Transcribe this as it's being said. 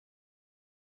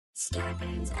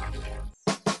Scarpins Avenue.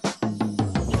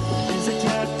 Is it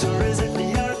yacht or is it the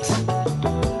yacht?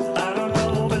 I don't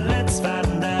know, but let's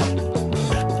find out.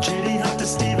 JD Hunter,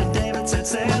 Stephen David set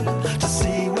sail to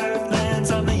see where it lands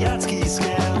on the yacht ski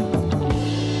scale.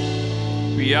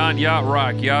 Beyond Yacht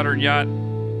Rock, Yacht or Yacht,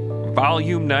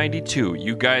 Volume 92.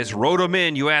 You guys wrote them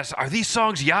in. You asked, are these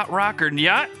songs yacht rock or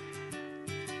yacht?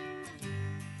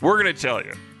 We're going to tell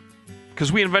you.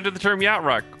 Because we invented the term yacht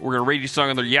rock. We're going to rate each song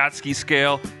on their yacht ski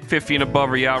scale. 50 and above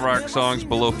are yacht rock songs.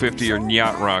 Below 50 are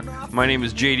yacht rock. My name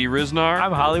is JD Riznar.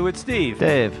 I'm Hollywood Steve.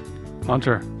 Dave.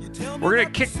 Hunter. We're going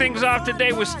to kick things off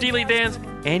today with Steely Dan's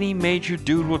Any Major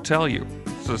Dude Will Tell You.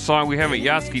 It's a song we haven't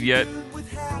yacht skied yet.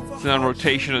 It's on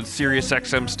rotation on Sirius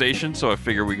XM station, so I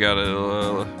figure we got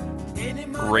to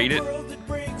rate it.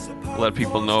 Let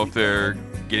people know if they're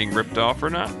getting ripped off or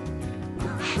not.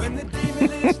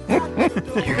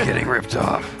 You're getting ripped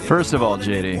off. First of all,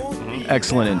 JD,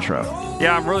 excellent intro.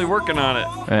 Yeah, I'm really working on it.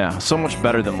 Yeah, so much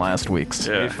better than last week's.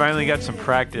 Yeah. We finally got some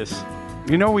practice.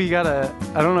 You know, we got a,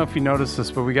 I don't know if you noticed this,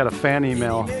 but we got a fan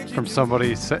email from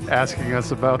somebody asking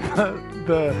us about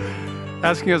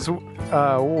asking us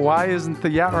why isn't the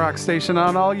Yacht Rock station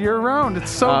on all year round?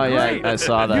 It's so great. Yeah, I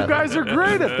saw that. You guys are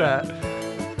great at that.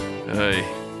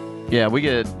 Hey. Yeah, we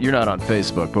get, you're not on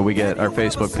Facebook, but we get, our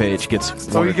Facebook page gets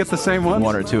So you get the same ones?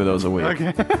 one or two of those a week.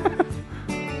 Okay.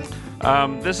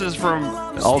 This is from...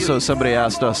 Also, somebody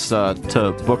asked us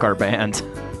to book our band.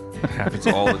 Happens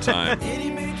all the time.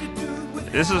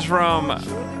 This is from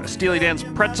Steely Dan's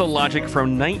Pretzel Logic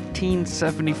from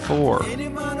 1974.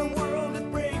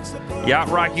 Yacht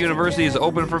Rock University is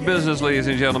open for business, ladies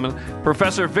and gentlemen.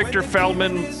 Professor Victor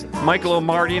Feldman, Michael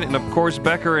O'Mardian, and of course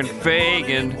Becker and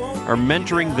Fagan are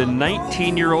mentoring the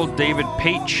 19-year-old David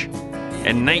Paich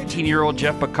and 19-year-old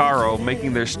Jeff Porcaro,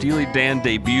 making their Steely Dan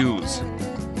debuts.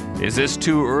 Is this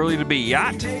too early to be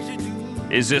yacht?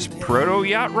 Is this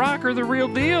proto-yacht rock or the real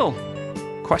deal?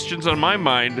 Questions on my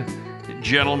mind,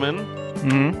 gentlemen.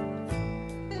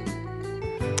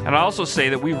 And I also say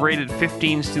that we've rated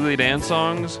 15 Steely Dan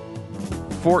songs.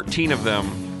 14 of them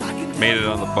made it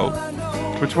on the boat.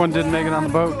 Which one didn't make it on the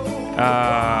boat?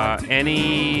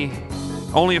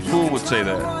 Only a fool would say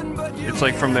that. It's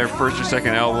like from their first or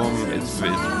second album. It's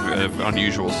an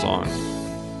unusual song.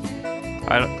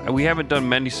 We haven't done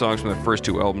many songs from their first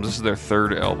two albums. This is their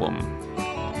third album.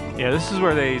 Yeah, this is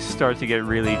where they start to get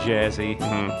really jazzy.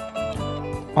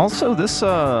 Also, this it's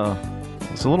a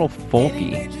little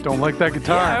folky. Don't like that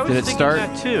guitar. Yeah, I was Did it thinking start?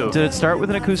 that too. Did it start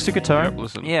with an acoustic guitar? Yep,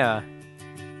 listen. Yeah.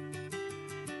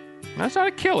 That's not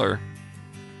a killer.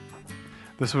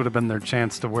 This would have been their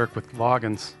chance to work with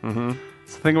Loggins. The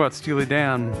thing about Steely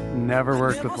Dan, never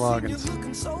worked with Loggins.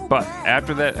 But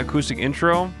after that acoustic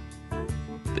intro,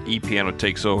 the E-piano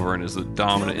takes over and is the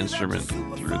dominant instrument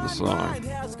through the song.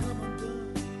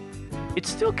 It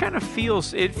still kind of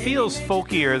feels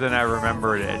folkier than I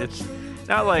remembered it. It's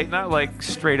not like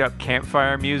straight up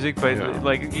campfire music, but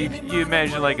like if you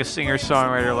imagine like a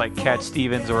singer-songwriter like Cat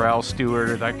Stevens or Al Stewart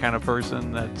or that kind of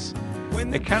person, it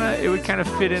would kind of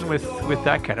fit in with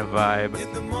that kind of vibe.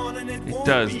 It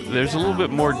does. There's a little bit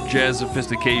more jazz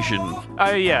sophistication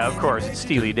Yeah, of course, it's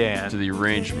Steely Dan. to the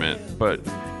arrangement, but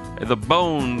the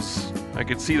bones, I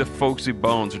could see the folksy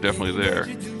bones are definitely there.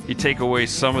 You take away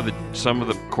some of the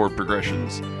chord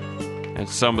progressions and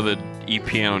some of the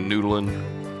E-piano noodling.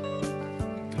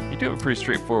 You do have a pretty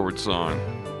straightforward song.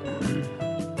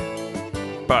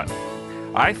 But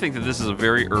I think that this is a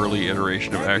very early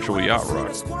iteration of actual yacht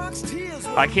rock.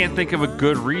 I can't think of a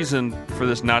good reason for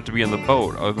this not to be on the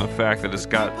boat, other than the fact that it's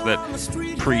got that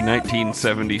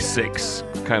pre-1976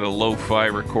 kind of lo-fi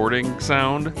recording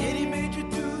sound.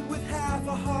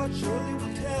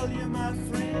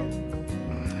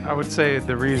 I would say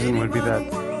the reason would be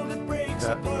that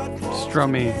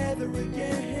strummy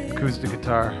acoustic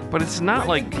guitar. But it's not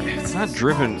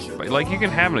driven by, like, you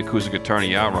can have an acoustic guitar in a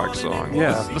yacht rock song.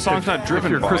 Yeah, The song's not driven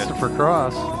if you're by Christopher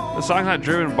Cross. The song's not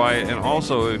driven by it, and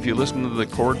also if you listen to the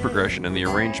chord progression and the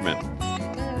arrangement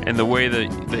and the way the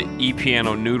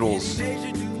E-piano noodles.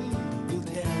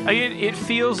 It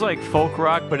feels like folk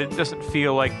rock, but it doesn't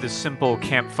feel like the simple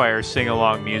campfire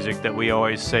sing-along music that we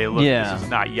always say, look, Yeah. this is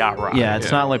not yacht rock. Yeah, it's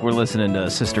not like we're listening to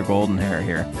Sister Golden Hair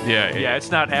here. Yeah,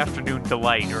 it's not Afternoon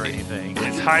Delight or anything.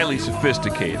 It's highly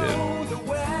sophisticated.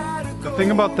 The thing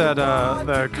about that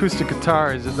the acoustic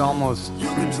guitar is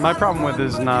my problem with it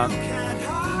is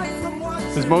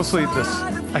mostly this.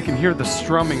 I can hear the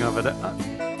strumming of it.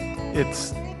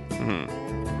 It's.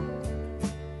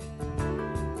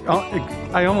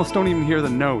 I almost don't even hear the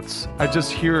notes. I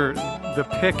just hear the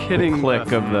pick hitting The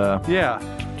click of the yeah.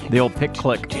 old pick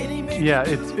click. Yeah,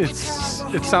 it's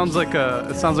it sounds like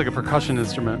a percussion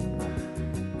instrument,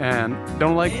 and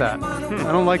don't like that.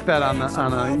 I don't like that on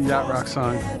a yacht rock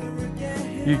song.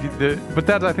 But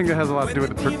that I think it has a lot to do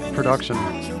with the production.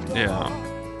 Yeah.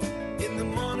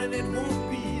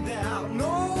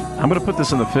 I'm gonna put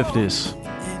this in the 50s.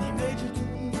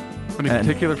 Any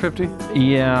particular 50?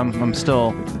 Yeah, I'm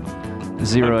still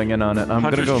zeroing in on it. I'm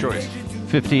Hunter's gonna go choice.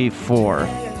 54.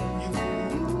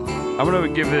 I'm gonna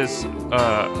give this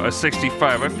a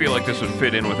 65. I feel like this would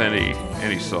fit in with any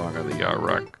song on the Yacht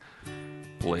Rock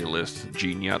playlist.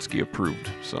 Gene Yatsky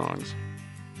approved songs.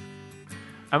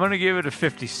 I'm going to give it a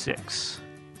 56.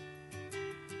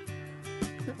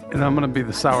 And I'm gonna be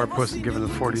the sourpuss and give it a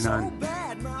 49.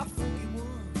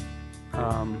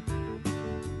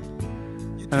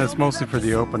 And it's mostly for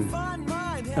the open,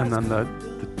 and then the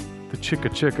chicka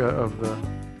chicka of the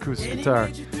acoustic guitar.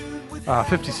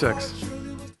 56.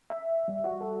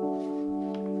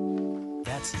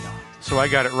 So I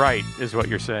got it right, is what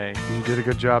you're saying. You did a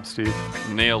good job, Steve.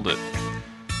 Nailed it.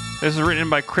 This is written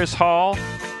by Chris Hall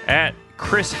at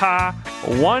Chris Ha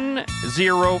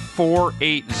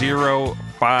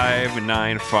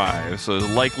 10480-595. So it's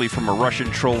likely from a Russian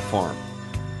troll farm.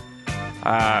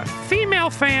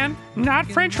 Female fan, not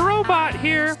French robot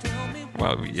here.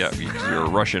 Well, yeah, because you're a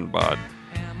Russian bot.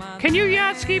 Can you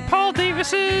Yatsky Paul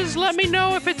Davis's Let Me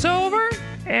Know If It's Over?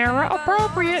 Era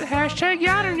appropriate. Hashtag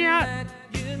yacht and yacht.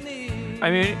 I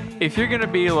mean, if you're going to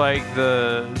be like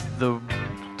the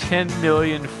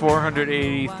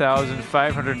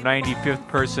 10,480,595th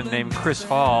person named Chris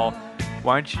Hall,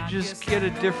 why don't you just get a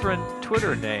different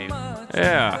Twitter name?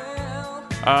 Yeah.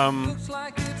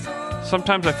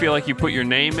 Sometimes I feel like you put your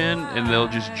name in and they'll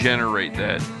just generate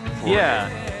that for you.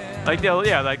 Like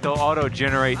they'll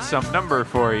auto-generate some number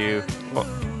for you. Well,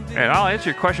 and I'll answer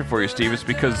your question for you, Steve. It's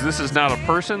because this is not a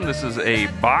person. This is a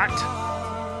bot,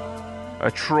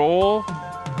 a troll,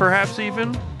 perhaps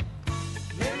even.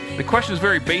 The question is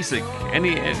very basic.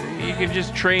 You can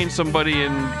just train somebody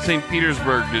in St.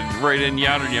 Petersburg to write in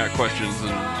yacht and yacht questions, and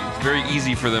it's very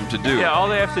easy for them to do. Yeah, all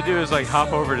they have to do is like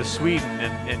hop over to Sweden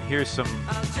and hear some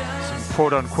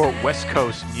quote-unquote West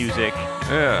Coast music.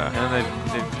 Yeah. And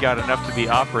they've got enough to be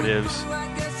operatives.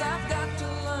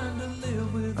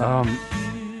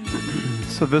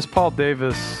 So this is Paul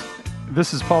Davis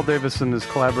and his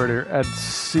collaborator Ed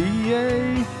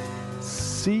C.A.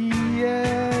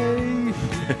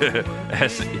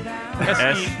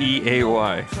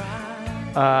 S-E-A-Y.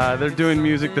 They're doing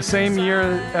music the same year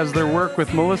as their work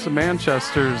with Melissa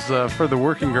Manchester's For the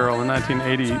Working Girl in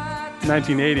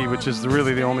 1980, which is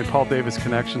really the only Paul Davis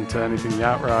connection to anything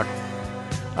yacht rock.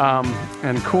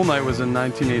 And Cool Night was in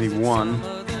 1981.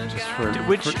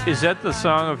 Is that the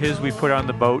song of his we put on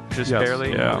the boat just Yes.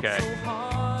 barely? Yeah. Okay.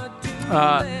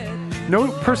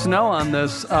 No personnel on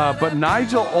this, but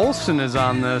Nigel Olsson is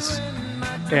on this.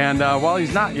 And while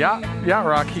he's not yacht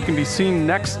rock, he can be seen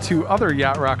next to other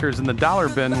yacht rockers in the dollar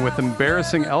bin with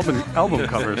embarrassing album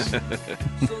covers.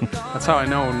 That's how I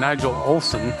know Nigel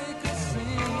Olsson. I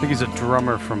think he's a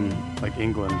drummer from like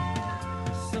England.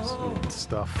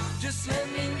 Stuff.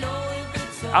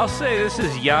 I'll say this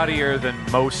is yachtier than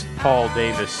most Paul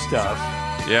Davis stuff.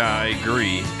 Yeah, I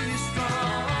agree.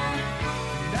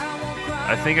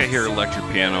 I think I hear electric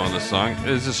piano on this song.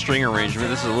 It's a string arrangement.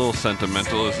 This is a little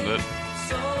sentimental, isn't it?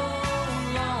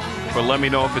 But Let Me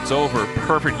Know If It's Over.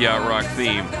 Perfect yacht rock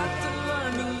theme.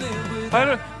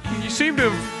 You seem to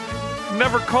have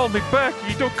never called me back.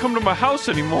 You don't come to my house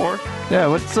anymore. Yeah,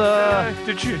 what's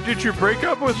Did you break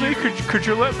up with me? Could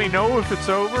you let me know if it's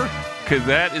over? Because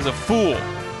that is a fool.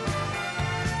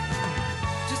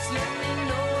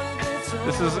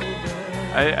 This is.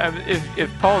 If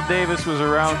Paul Davis was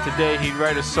around today, he'd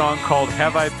write a song called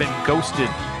 "Have I Been Ghosted,"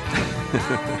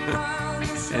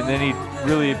 and then he'd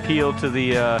really appeal to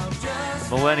the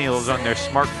millennials on their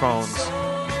smartphones.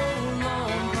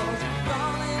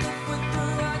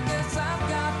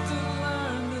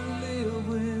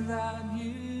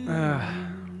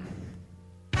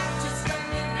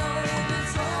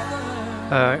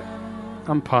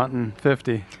 I'm punting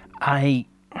 50. I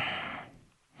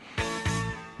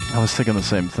was thinking the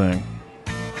same thing.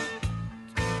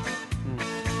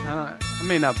 I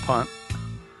may not punt,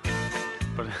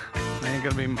 but I ain't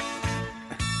gonna be.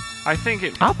 I think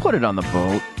it. I'll put it on the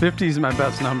vote. 50 is my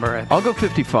best number. I think. I'll go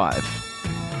 55.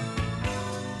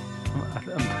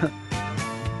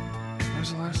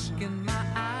 Where's the last song?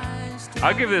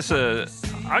 I'll give this a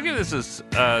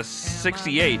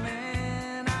 68.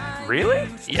 Really?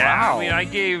 Yeah. Wow. I mean, I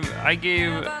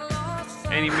gave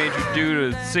Any Major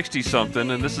Dude a 60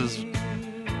 something, and this is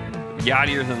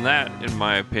yachtier than that in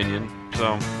my opinion.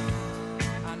 So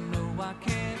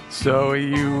So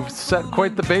you set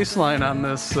quite the baseline on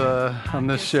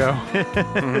this show.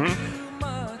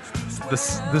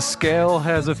 The scale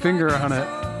has a finger on it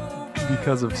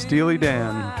because of Steely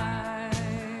Dan.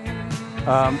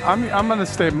 I'm gonna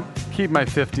keep my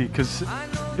 50 because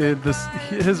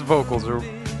his vocals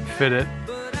fit it.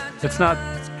 It's not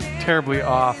terribly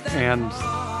off, and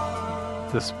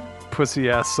this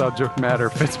pussy ass subject matter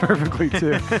fits perfectly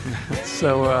too.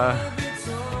 So,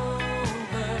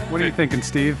 what are you thinking,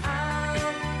 Steve?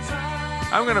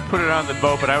 I'm going to put it on the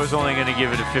boat, but I was only going to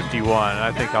give it a 51.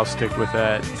 I think I'll stick with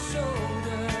that.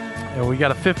 Yeah, we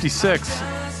got a 56,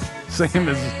 same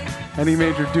as any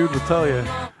major dude will tell you.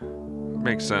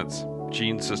 Makes sense.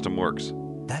 Gene system works.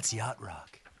 That's yacht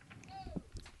rock.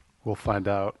 We'll find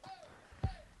out.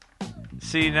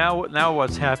 See, now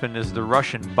what's happened is the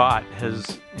Russian bot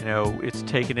has, it's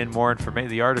taken in more information.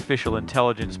 The artificial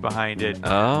intelligence behind it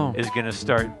is going to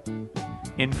start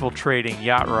infiltrating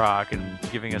Yacht Rock and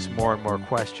giving us more and more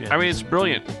questions. I mean, it's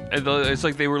brilliant. It's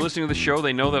like they were listening to the show.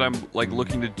 They know that I'm like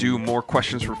looking to do more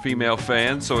questions for female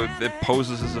fans, so it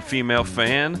poses as a female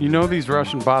fan. You know these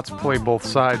Russian bots play both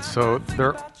sides, so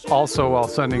they're also, while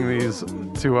sending these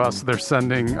to us, they're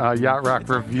sending Yacht Rock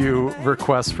review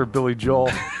requests for Billy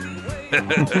Joel.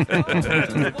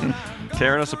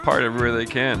 Tearing us apart everywhere they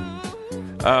can.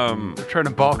 They're trying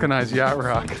to balkanize Yacht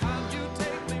Rock.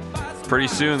 Pretty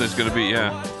soon there's going to be,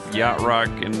 Yacht Rock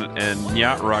and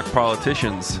Yacht Rock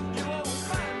politicians.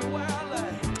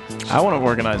 I want to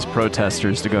organize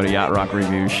protesters to go to Yacht Rock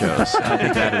review shows. I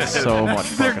think that is so much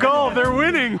fun. Their goal, they're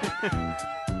winning.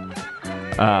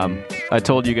 I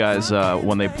told you guys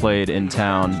when they played in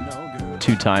town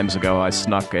 2 times ago, I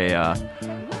snuck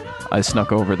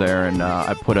over there and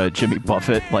I put a Jimmy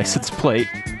Buffett license plate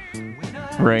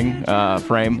frame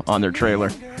on their trailer.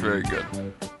 Very good.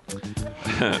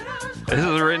 This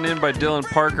is written in by Dylan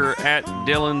Parker at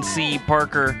Dylan C.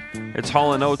 Parker. It's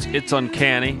Hall & Oates, It's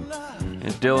Uncanny.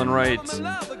 And Dylan writes,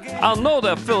 I know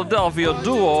that Philadelphia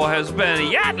duo has been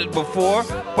yachted before,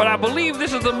 but I believe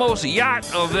this is the most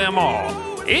yacht of them all.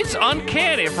 It's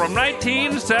Uncanny from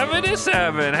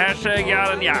 1977. Hashtag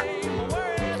yacht and yacht.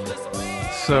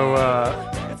 So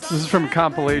this is from a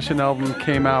compilation album,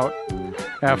 came out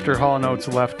after Hall & Oates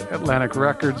left Atlantic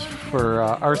Records for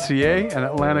RCA, and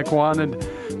Atlantic wanted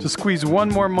to squeeze one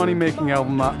more money-making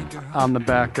album on the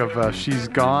back of She's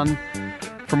Gone.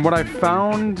 From what I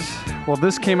found,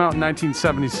 this came out in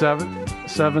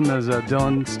 1977, as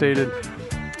Dylan stated.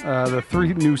 The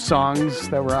 3 new songs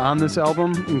that were on this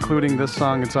album, including this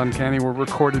song, It's Uncanny, were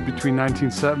recorded between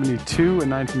 1972 and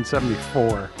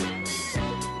 1974.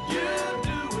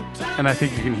 And I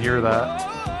think you can hear that.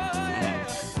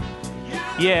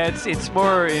 Yeah, it's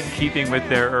more in keeping with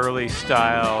their early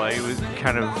style. It was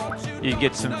kind of, you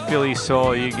get some Philly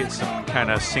soul, you get some kind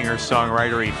of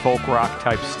singer-songwritery folk rock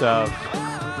type stuff.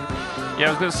 Yeah, I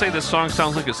was going to say this song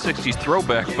sounds like a 60s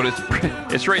throwback, but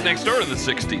it's right next door to the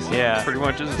 60s. Yeah. Pretty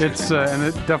much is. And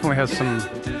it definitely has some,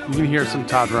 you can hear some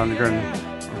Todd Rundgren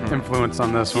influence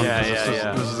on this one.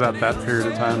 This is at that period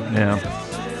of time. Yeah.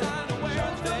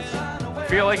 I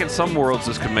feel like in some worlds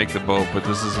this could make the boat, but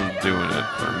this isn't doing it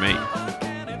for me.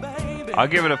 I'll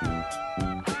give it a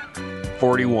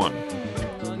 41.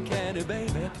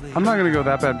 I'm not going to go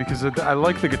that bad because I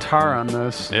like the guitar on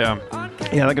this. Yeah.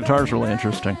 Yeah, the guitar's really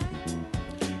interesting.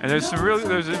 And it's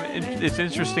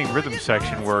interesting rhythm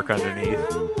section work underneath.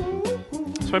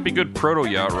 This might be good proto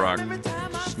yacht rock.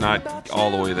 It's not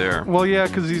all the way there. Well, yeah,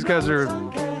 because these guys are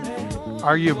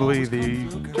arguably the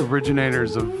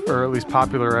originators of, or at least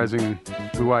popularizing,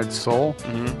 Blue-Eyed Soul.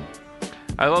 Mm-hmm.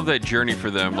 I love that journey for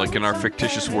them, like in our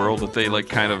fictitious world, that they like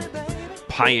kind of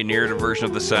pioneered a version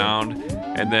of the sound,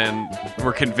 and then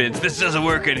were convinced this doesn't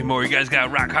work anymore. You guys got to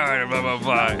rock hard, blah blah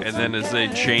blah. And then as they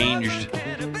changed,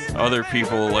 other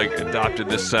people like adopted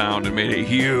this sound and made it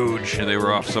huge, and they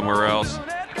were off somewhere else.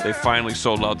 They finally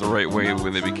sold out the right way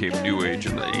when they became New Age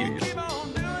in the 80s.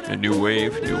 And New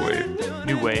Wave. Yeah.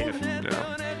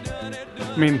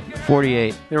 I mean,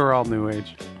 48. They were all New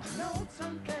Age.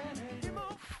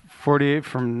 48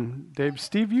 from Dave.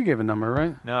 Steve, you gave a number,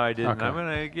 right? No, I didn't. Okay. I'm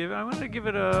gonna give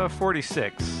it a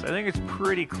 46. I think it's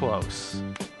pretty close.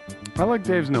 I like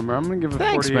Dave's number. I'm gonna give it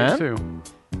 48 man. too.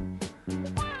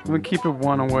 I'm gonna keep it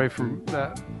one away from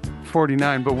that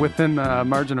 49, but within the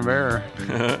margin of error.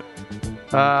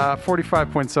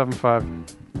 45.75.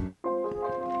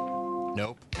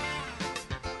 Nope.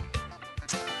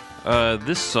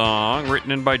 This song,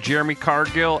 written in by Jeremy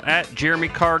Cargill at Jeremy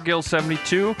Cargill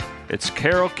 72. It's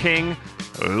Carole King,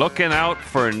 Looking Out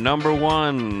for Number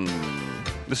One.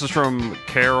 This is from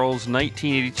Carol's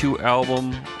 1982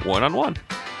 album, One on One.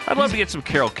 I'd love to get some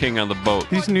Carole King on the boat.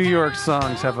 These New York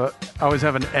songs always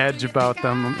have an edge about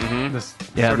them. This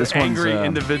Yeah, sort this of angry one's,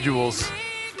 individuals.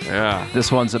 Yeah.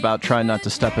 This one's about trying not to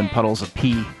step in puddles of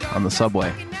pee on the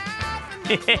subway.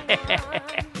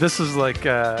 This is like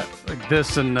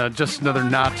this and just another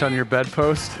notch on your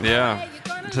bedpost. Yeah.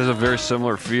 It has a very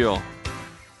similar feel.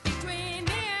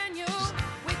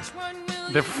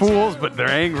 They're fools, but they're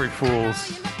angry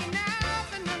fools.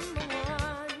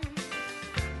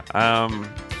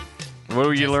 What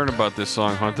do you learn about this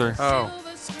song, Hunter? Oh.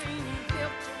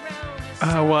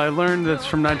 Well, I learned that's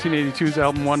from 1982's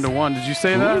album 1 to 1. Did you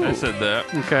say that? I said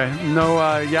that. Okay.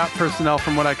 No yacht personnel,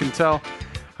 from what I can tell.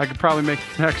 I could probably make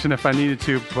a connection if I needed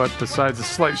to, but besides a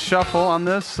slight shuffle on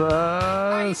this,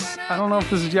 I don't know if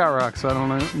this is yacht rock, so I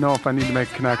don't know if I need to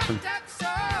make a connection.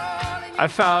 I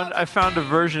found a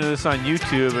version of this on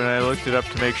YouTube, and I looked it up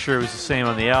to make sure it was the same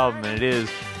on the album, and it is.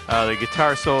 The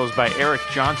guitar solo is by Eric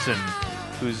Johnson,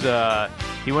 who's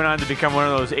he went on to become one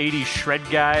of those 80s shred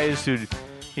guys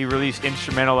he released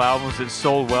instrumental albums that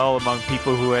sold well among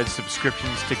people who had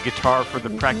subscriptions to Guitar for the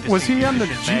Practicing Was he on the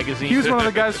Musician magazine. He was one of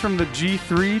the guys from the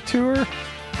G3 tour?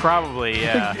 Probably, I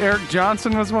yeah. think Eric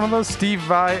Johnson was one of those. Steve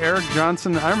Vai, Eric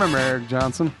Johnson. I remember Eric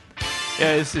Johnson.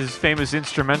 Yeah, this is his famous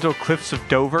instrumental, Cliffs of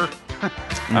Dover.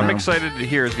 I'm excited to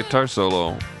hear his guitar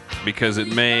solo because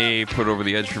it may put over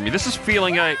the edge for me. This is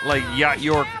feeling like Yacht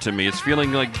York to me. It's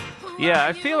feeling like Yeah,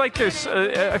 I feel like there's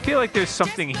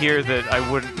something here that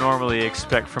I wouldn't normally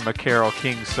expect from a Carole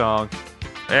King song.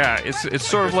 yeah, it's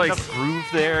sort of There's like enough groove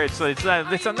there. It's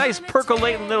a nice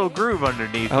percolating little groove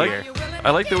underneath here.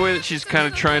 I like the way that she's kind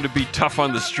of trying to be tough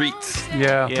on the streets. Yeah.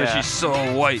 Yeah. Because she's so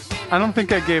white. I don't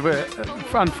think I gave it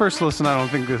on first listen. I don't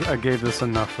think I gave this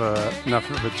enough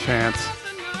of a chance.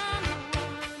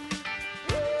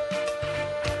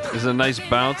 There's a nice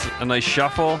bounce, a nice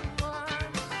shuffle.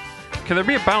 Can there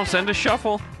be a bounce and a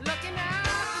shuffle?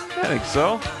 I think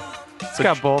so. It's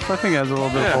got both. I think it has a little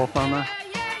bit Yeah. of both on there.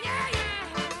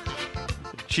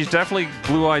 She's definitely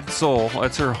blue-eyed soul.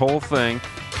 That's her whole thing.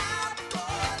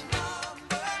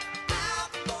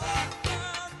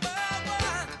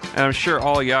 And I'm sure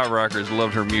all yacht rockers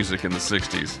loved her music in the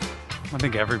 60s. I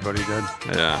think everybody did.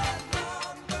 Yeah.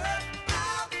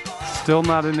 Still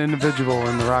not an individual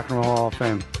in the Rock and Roll Hall of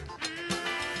Fame.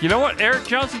 You know what? Eric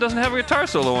Johnson doesn't have a guitar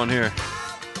solo on here.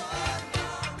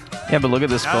 Yeah, but look at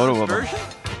this Not photo this of him. version?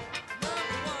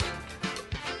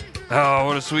 Oh,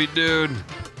 what a sweet dude.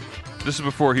 This is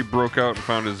before he broke out and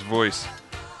found his voice.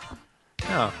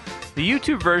 No. The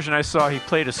YouTube version I saw, he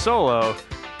played a solo,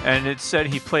 and it said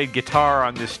he played guitar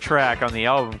on this track on the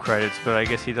album credits, but I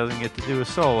guess he doesn't get to do a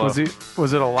solo. Was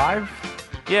it a live?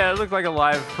 Yeah, it looked like a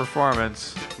live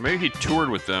performance. Maybe he toured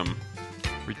with them.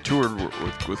 We toured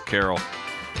with Carol.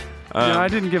 I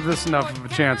didn't give this enough of a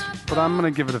chance, but I'm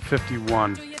going to give it a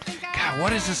 51. God, what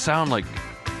does this sound like?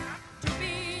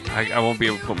 I won't be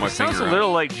able to put my Sounds finger a on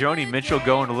little like Joni Mitchell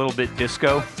going a little bit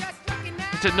disco.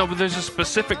 it. No, but there's a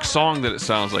specific song that it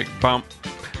sounds like. Bump,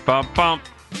 bump, bump,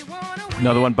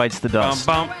 Another one bites the bump, dust.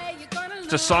 bump.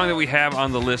 It's a song that we have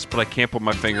on the list, but I can't put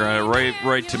my finger on it.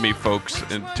 Write to me, folks,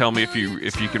 and tell me if you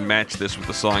can match this with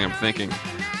the song I'm thinking.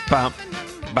 Bump,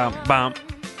 bump, bump.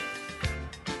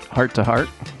 Heart to heart.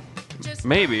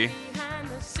 Maybe.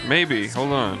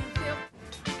 Hold on.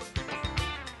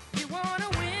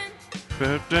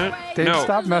 Dave, No.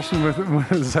 stop messing with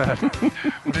what is that?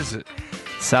 What is it?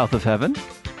 South of Heaven.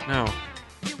 No.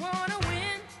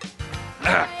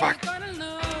 Ah, fuck.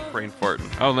 Brain farting.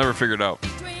 I'll never figure it out.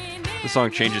 The song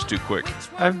changes too quick.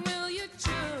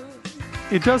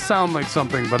 It does sound like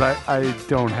something, but I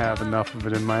don't have enough of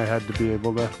it in my head to be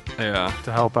able to Yeah.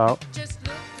 help out.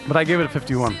 But I gave it a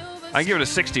 51. I give it a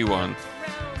 61.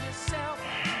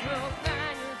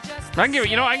 I can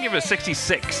give it a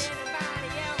 66.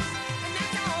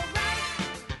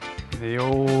 The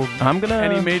old I'm gonna.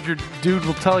 any major dude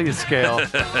will tell you scale.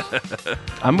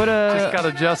 I'm gonna. Just got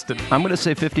adjusted. I'm gonna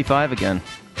say 55 again.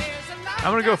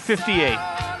 I'm going to go 58.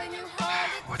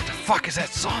 What the fuck is that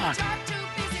song?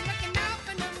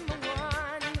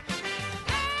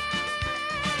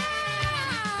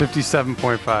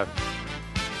 $57.5.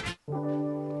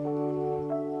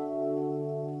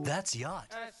 That's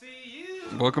yacht.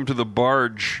 Welcome to the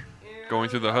barge going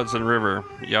through the Hudson River,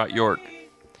 Yacht York.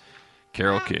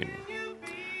 Carole King.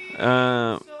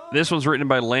 This one's written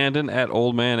by Landon at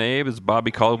Old Man Abe. It's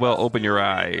Bobby Caldwell. Open Your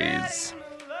Eyes.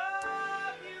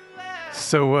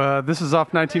 So this is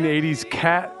off 1980's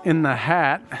Cat in the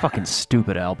Hat. Fucking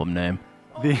stupid album name.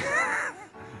 The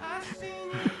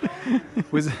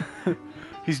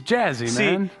he's jazzy, See,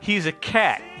 man. he's a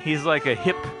cat. He's like a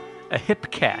hip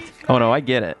cat. Oh no, I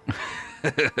get it.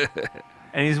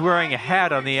 And he's wearing a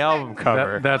hat on the album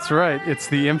cover. That's right. It's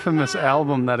the infamous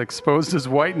album that exposed his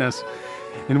whiteness,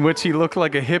 in which he looked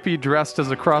like a hippie dressed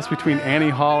as a cross between Annie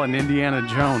Hall and Indiana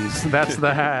Jones. That's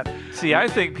the hat. See, I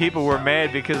think people were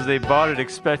mad because they bought it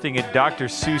expecting a Dr.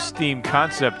 Seuss themed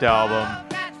concept album,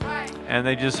 and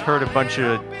they just heard a bunch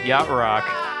of yacht rock.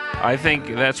 I think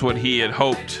that's what he had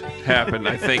hoped happened.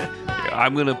 I think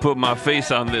I'm going to put my face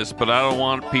on this, but I don't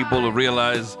want people to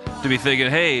realize, to be thinking,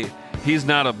 hey, he's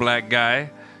not a black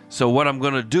guy. So what I'm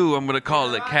going to do, I'm going to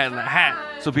call it Cat in the Hat.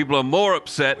 So people are more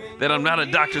upset that I'm not a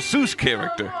Dr. Seuss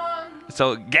character.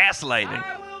 So gaslighting.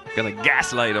 Going to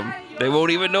gaslight them. They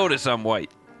won't even notice I'm white.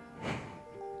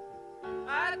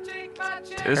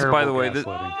 This, by the way,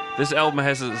 this album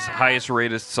has his highest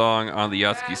rated song on the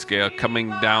Yatsky scale, Coming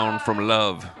Down from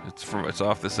Love. It's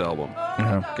off this album.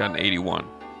 Got an 81.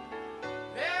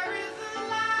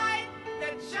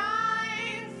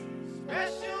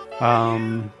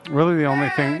 Really, the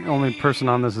only person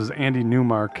on this is Andy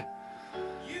Newmark,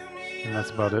 and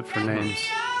that's about it for names.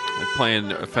 They're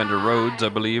playing Fender Rhodes, I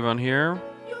believe, on here.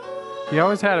 He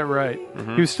always had it right.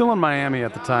 He was still in Miami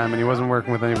at the time, and he wasn't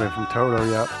working with anybody from Toto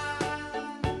yet.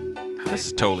 This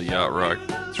is totally yacht rock.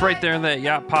 It's right there in that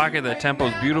yacht pocket. That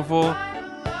tempo's beautiful.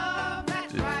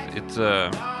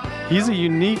 He's a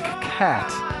unique cat.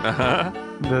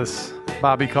 This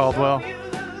Bobby Caldwell.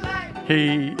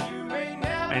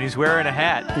 And he's wearing a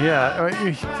hat. Yeah,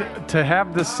 to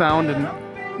have this sound in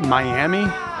Miami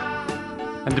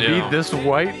and to be this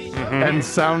white and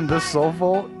sound this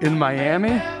soulful in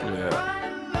Miami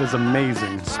is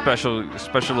amazing. Special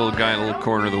little guy in a little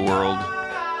corner of the world.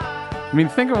 I mean,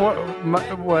 think of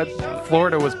what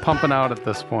Florida was pumping out at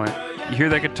this point. You hear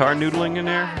that guitar noodling in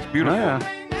there? It's beautiful. Oh, yeah.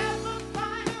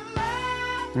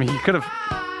 I mean, he could have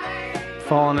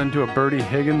fallen into a Bertie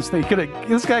Higgins thing.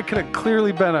 This guy could have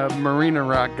clearly been a Marina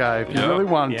Rock guy if he really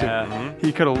wanted to.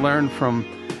 He could have learned from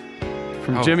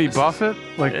Jimmy Buffett.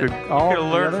 He could have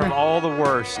learned from all the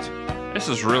worst. This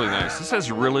is really nice. This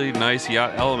has really nice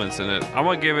yacht elements in it. I'm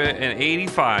going to give it an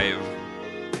 85.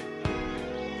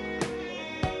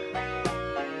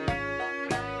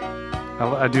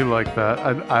 I do like that.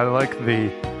 I like the...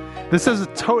 This is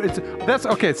that's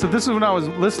okay. So this is when I was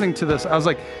listening to this. I was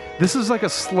like, this is like a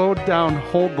slowed down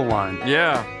Hold the Line.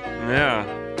 Yeah.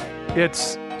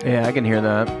 Yeah, I can hear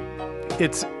that.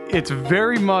 It's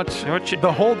very much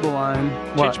the Hold the Line.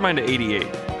 Change mine to 88.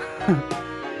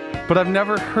 But I've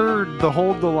never heard the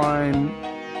Hold the Line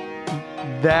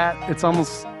that it's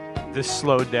almost this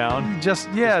slowed down. It's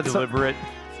deliberate.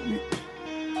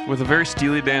 With a very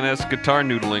Steely Dan-esque guitar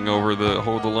noodling over the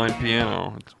Hold the Line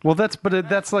piano. Well, that's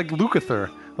like Lukather.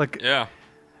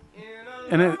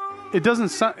 And it doesn't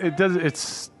sound.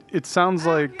 It sounds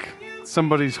like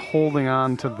somebody's holding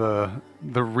on to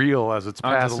the reel as it's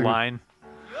passing. Onto the line.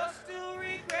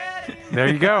 There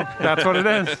you go. That's what it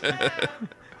is.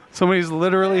 Somebody's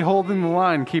literally holding the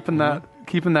line, keeping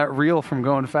that reel from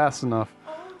going fast enough.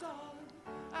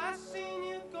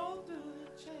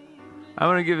 I'm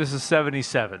going to give this a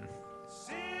 77.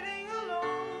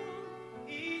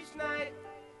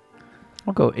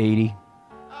 I'll go 80.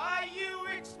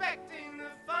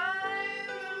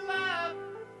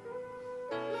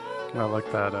 I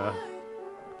like that.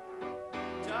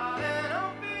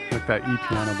 Like that E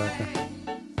piano back there.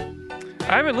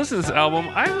 I haven't listened to this album.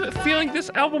 I have a feeling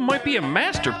this album might be a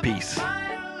masterpiece.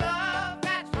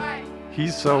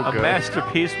 He's so good. A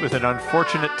masterpiece with an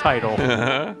unfortunate title.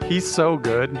 He's so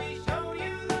good.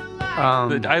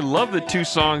 I love the two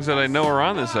songs that I know are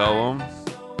on this album.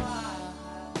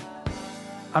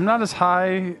 I'm not as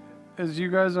high as you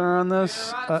guys are on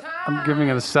this. I'm giving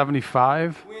it a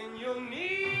 75.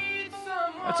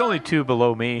 That's only 2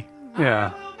 below me.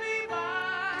 Yeah.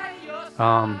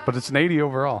 But it's an 80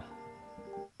 overall.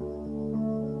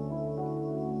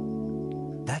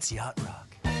 That's yacht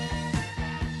rock.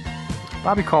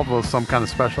 Bobby Caldwell is some kind of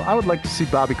special. I would like to see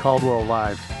Bobby Caldwell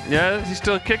live. Yeah, is he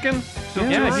still kicking?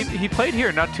 Yeah, he played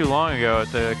here not too long ago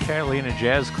at the Catalina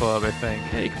Jazz Club, I think.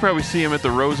 Yeah, you can probably see him at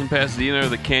the Rose in Pasadena or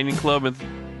the Canyon Club in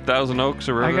Thousand Oaks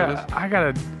or wherever that is. I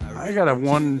got a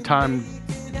one-time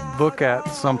look at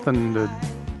something to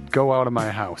go out of my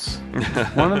house.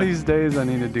 One of these days I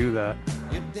need to do that.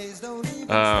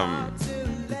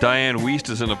 Diane Wiest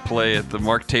is in a play at the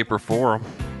Mark Taper Forum.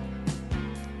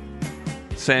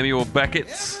 Samuel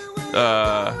Beckett's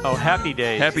Happy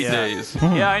Days. Happy Days.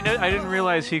 Yeah, I didn't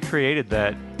realize he created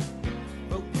that.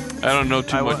 I don't know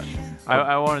too much.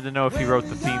 I wanted to know if he wrote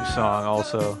the theme song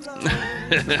also.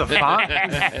 Is the Fawn? Is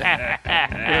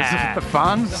the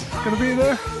Fawn's gonna be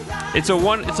there?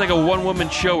 It's like a one-woman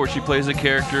show where she plays a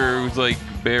character who's like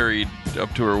buried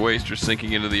up to her waist or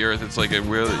sinking into the earth. It's like a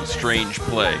really strange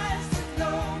play.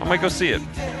 I might go see it.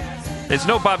 It's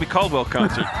no Bobby Caldwell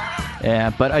concert.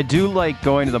 Yeah, but I do like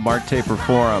going to the Mark Taper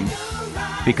Forum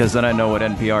because then I know what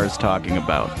NPR is talking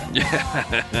about.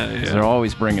 Yeah. They're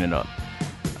always bringing it up.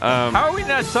 How are we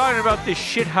not talking about this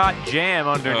shit hot jam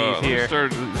underneath here?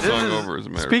 Start the song over as a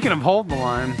matter. Speaking of hold the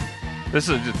line, This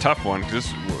is a tough one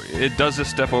because it does this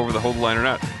step over the hold the line or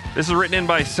not. This is written in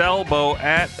by Selbo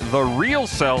at The Real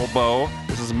Selbo.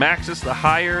 This is Maxis, The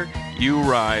Higher You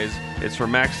Rise. It's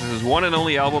from Maxis' one and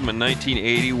only album in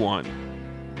 1981.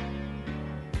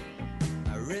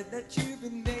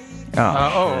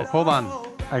 hold on.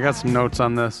 I got some notes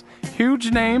on this.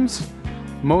 Huge names,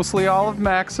 mostly all of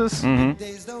Maxis,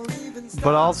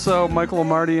 but also Michael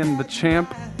O'Marty and the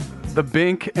Champ, the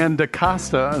Bink, and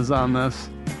DaCosta is on this.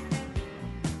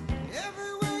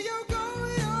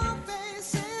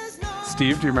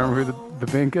 Steve, do you remember who the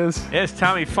Bink is? Yeah, it's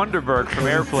Tommy Funderburk from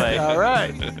Airplay. All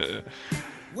right.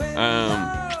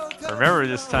 Remember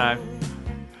this time.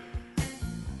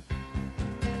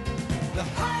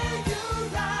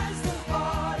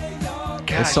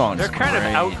 This song's They're kind great.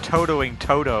 of out-Totoing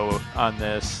Toto on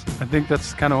this. I think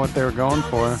that's kind of what they were going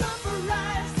for.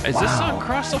 Is this song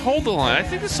cross the hold the line? I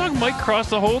think this song might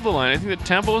cross the hold the line. I think the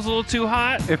tempo is a little too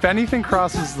hot. If anything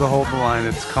crosses the hold the line,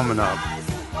 it's coming up.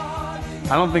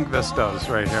 I don't think this does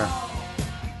right here.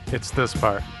 It's this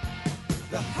part.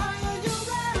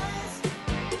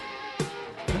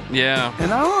 Yeah.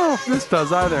 And I don't know if this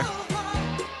does either.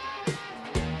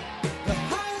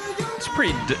 It's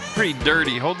pretty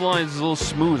dirty. Hold the line is a little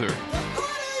smoother.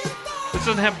 This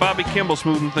doesn't have Bobby Kimball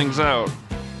smoothing things out.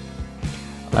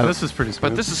 This is pretty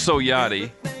smooth. But this is so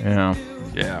yachty. Yeah.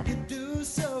 Yeah.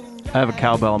 I have a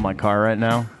cowbell in my car right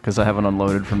now because I haven't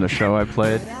unloaded from the show I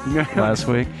played last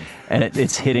week. And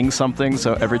it's hitting something,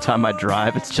 so every time I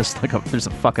drive, it's just like there's a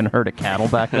fucking herd of cattle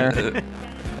back there.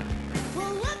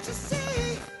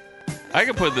 I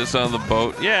could put this on the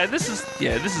boat. Yeah, this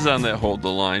is on that hold the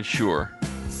line, sure.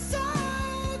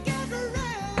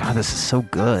 God, this is so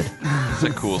good. It's a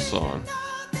cool song.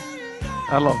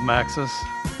 I love Maxis.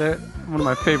 They're one of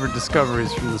my favorite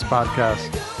discoveries from this podcast.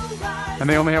 And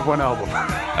they only have one album.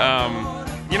 I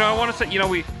want to say,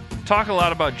 we talk a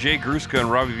lot about Jay Gruska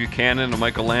and Robbie Buchanan and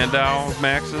Michael Landau of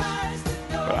Maxis.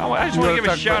 But I just want to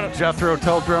give a shout out. Jethro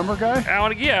Tull drummer guy? I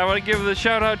want to give the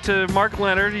shout out to Mark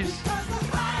Leonard. He's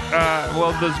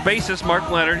the bassist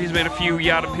Mark Leonard. He's made a few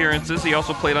yacht appearances. He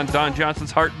also played on Don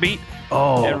Johnson's Heartbeat.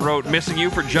 Oh. And wrote Missing You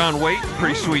for John Waite.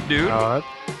 Pretty sweet dude.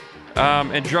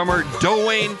 And drummer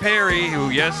Dwayne Perry, who,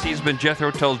 yes, he's been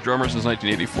Jethro Tull's drummer since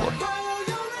 1984.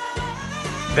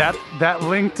 That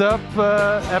linked up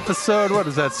episode, what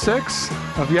is that, 6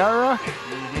 of Yacht Rock?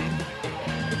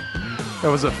 It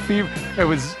was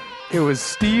it was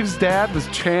Steve's dad was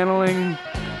channeling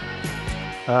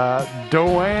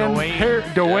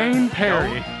Dwayne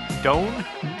Perry. Dwayne?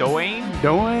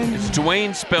 It's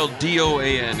Dwayne spelled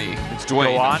D-O-A-N-E. It's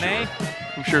Dwayne.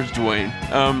 I'm sure it's Dwayne.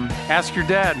 Ask your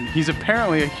dad. He's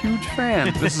apparently a huge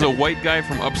fan. This is a white guy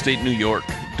from upstate New York,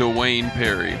 Dwayne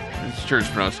Perry. His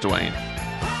church pronounced Dwayne.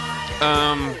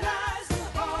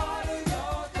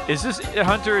 Is this,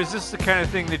 Hunter, is this the kind of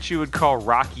thing that you would call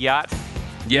rock yacht?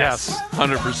 Yes,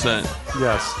 100%.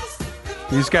 Yes.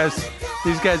 These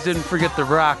guys didn't forget the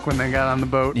rock when they got on the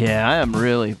boat. Yeah, I am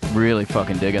really, really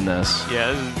fucking digging this.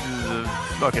 Yeah, this is a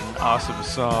fucking awesome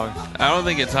song. I don't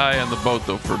think it's high on the boat,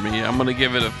 though, for me. I'm going to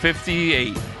give it a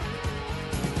 58.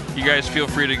 You guys feel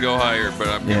free to go higher, but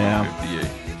I'm giving it 58.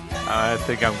 I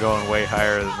think I'm going way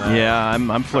higher than that. Yeah,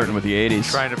 I'm flirting with the 80s.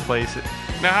 Trying to place it.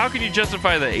 Now, how can you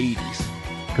justify the 80s?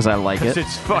 Because I like it.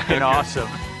 It's fucking awesome.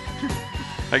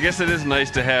 I guess it is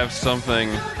nice to have something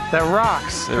that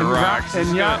rocks. That rocks.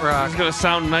 And yacht rock. It's going to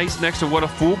sound nice next to What a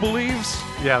Fool Believes?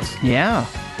 Yes. Yeah.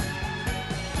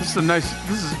 This is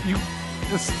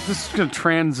going to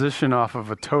transition off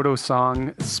of a Toto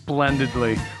song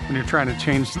splendidly when you're trying to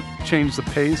change the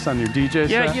pace on your DJ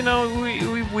set.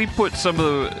 Yeah, we put some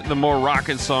of the more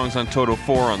rockin' songs on Toto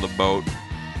 4 on the boat.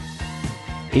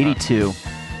 82.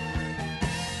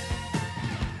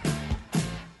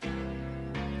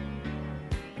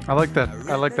 I like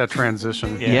that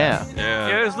transition. Yeah.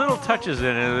 There's little touches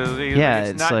in it.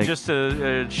 It's not like, just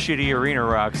a shitty arena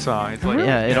rock song. It's like,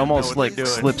 it almost like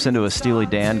slips into a Steely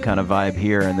Dan kind of vibe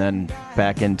here and then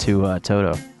back into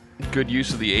Toto. Good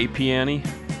use of the A piano.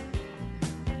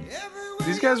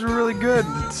 These guys were really good.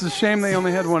 It's a shame they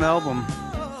only had one album.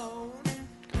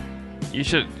 You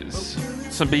should.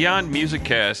 Some Beyond Music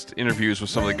Cast interviews with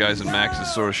some of the guys in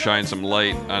Max's sort of shine some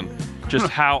light on just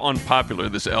how unpopular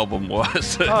this album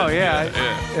was. Oh yeah,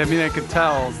 I mean I could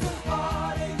tell.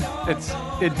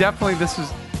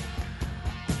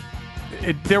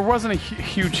 There wasn't a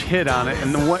huge hit on it,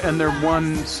 and their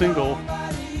one single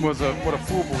was What a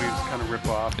Fool Believes kind of rip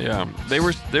off. Yeah, they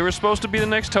were supposed to be the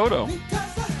next Toto.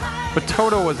 But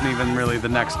Toto wasn't even really the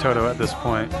next Toto at this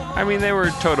point. I mean, they were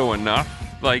Toto enough.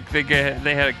 Like they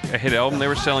had a hit album. They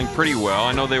were selling pretty well.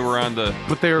 I know they were on the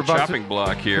chopping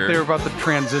block here. But they were about to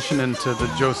transition into the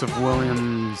Joseph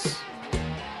Williams.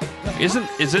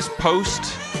 Is this post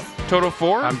Toto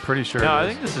 4? I'm pretty sure. No, I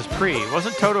think this is pre.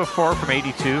 Wasn't Toto 4 from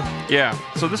 '82? Yeah.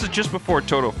 So this is just before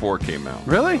Toto 4 came out.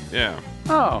 Really? Yeah.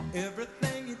 Oh.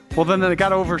 Well, then it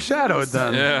got overshadowed.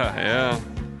 Then. Yeah.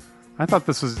 I thought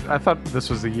this was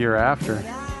the year after.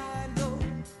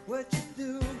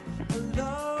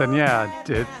 Then yeah,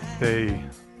 they.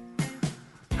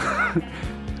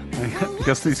 I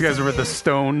guess these guys were the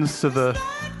Stones to the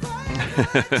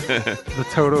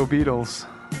Toto Beatles.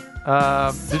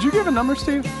 Did you give a number,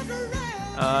 Steve?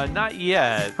 Not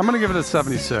yet. I'm gonna give it a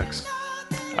 76.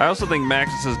 I also think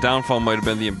Max's downfall might have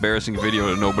been the embarrassing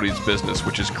video to Nobody's Business,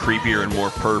 which is creepier and more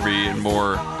pervy and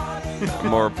more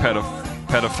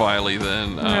pedophile-y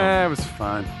than Yeah, it was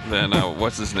fine. than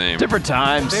what's his name? Different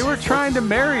times. They were trying to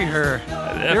marry her.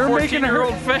 A They were making her.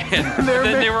 14-year-old fan.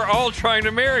 Then they were all trying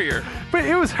to marry her. But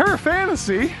it was her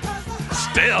fantasy.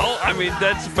 Still, I mean,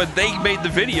 but they made the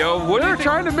video. What They do were you think?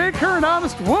 trying to make her an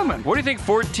honest woman. What do you think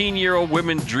 14-year-old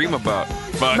women dream about?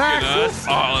 Fucking Maxis. us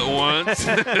all at once.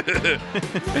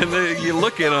 And then you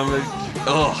look at them,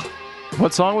 ugh.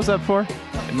 What song was that for?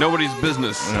 Nobody's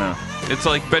Business. Yeah. It's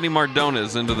like Benny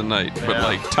Mardona's Into the Night, but Yeah.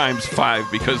 like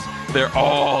 ×5 because they're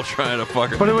all trying to fuck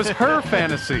her. But it was her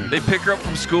fantasy. They pick her up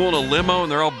from school in a limo,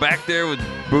 and they're all back there with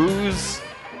booze.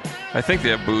 I think they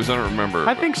have booze. I don't remember.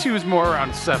 I think she was more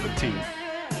around 17.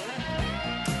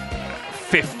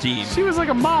 15. She was like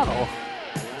a model.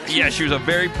 Yeah, she was a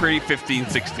very pretty 15,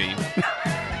 16.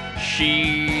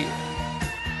 She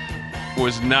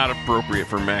was not appropriate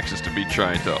for Maxis to be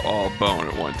trying to all bone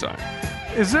at one time.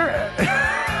 Is there...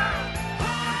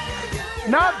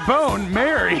 Not bone,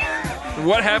 marry.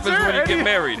 What happens there when you any- get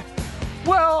married?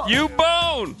 Well, You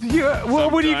bone! when you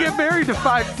Sometimes. get married to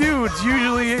 5 dudes,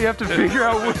 usually you have to figure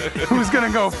out who's going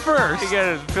to go first. You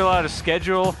gotta fill out a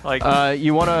schedule. Like,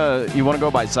 You wanna go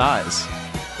by size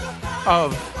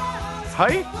Of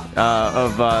height?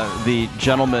 of the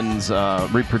gentleman's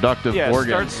reproductive yeah,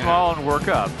 organ. start small and work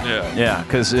up. Yeah. Yeah,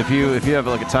 because if you have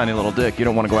like a tiny little dick, you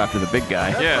don't want to go after the big guy.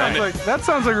 Yeah, and, That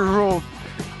sounds like a rule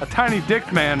a tiny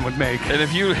dick man would make. and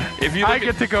if you I look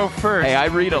get to go first. Hey, I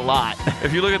read a lot.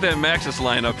 if you look at that Maxis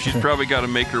lineup, she's probably got to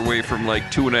make her way from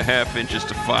like 2.5 inches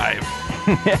to 5.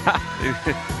 Yeah.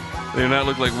 They do not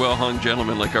look like well-hung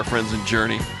gentlemen like our friends in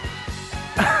Journey.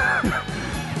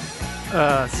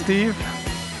 Steve,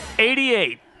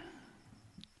 88.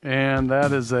 and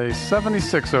that is a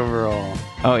 76 overall.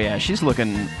 Oh yeah, she's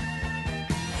looking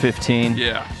 15.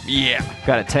 Yeah.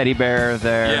 Got a teddy bear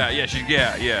there. Yeah. She's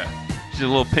in a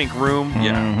little pink room.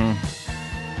 Yeah.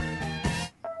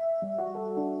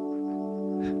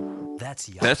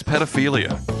 That's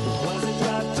pedophilia. Was it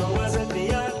yacht or was it the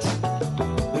yacht?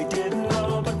 We didn't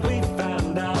know, but we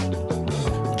found out.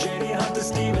 J.D. Hunter,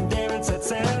 Stephen David set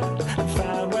sail and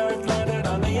found where it landed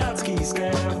on the yacht ski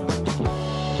scale.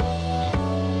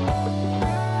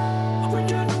 We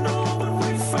didn't know, but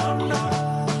we found out.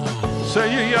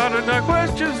 Say you yacht and no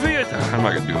questions via. I'm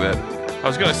not gonna do that. I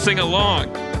was gonna sing along,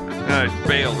 and I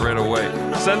bailed right away.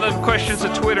 Send them questions to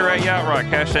Twitter at YachtRock,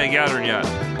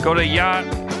 #YachtRyacht. Go to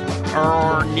yacht.com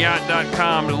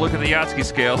to look at the Yachtsky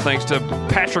scale. Thanks to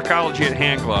Patrickology at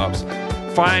Hand Gloves.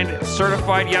 Find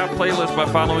certified yacht playlists by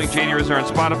following JD Rizzer on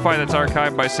Spotify. That's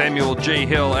archived by Samuel J.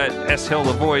 Hill at S. Hill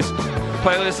the Voice.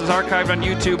 Playlist is archived on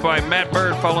YouTube by Matt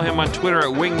Bird. Follow him on Twitter at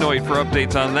Wingnoid for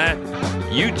updates on that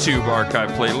YouTube archive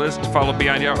playlist. Follow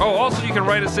Beyond Yacht. Oh, also you can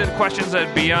write us in questions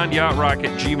at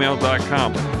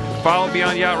beyondyachtrock@gmail.com. Follow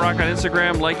Beyond Yacht Rock on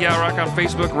Instagram, like Yacht Rock on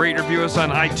Facebook, rate and review us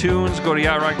on iTunes. Go to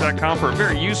yachtrock.com for a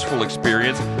very useful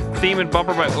experience. Theme and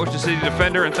bumper by Ocean City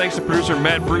Defender, and thanks to producer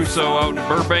Matt Brusso out in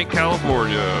Burbank,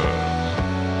 California.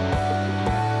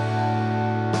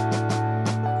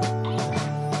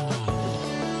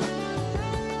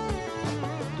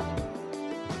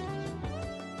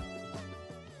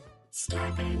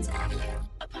 Starburns Audio,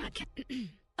 a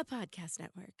podcast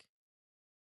network.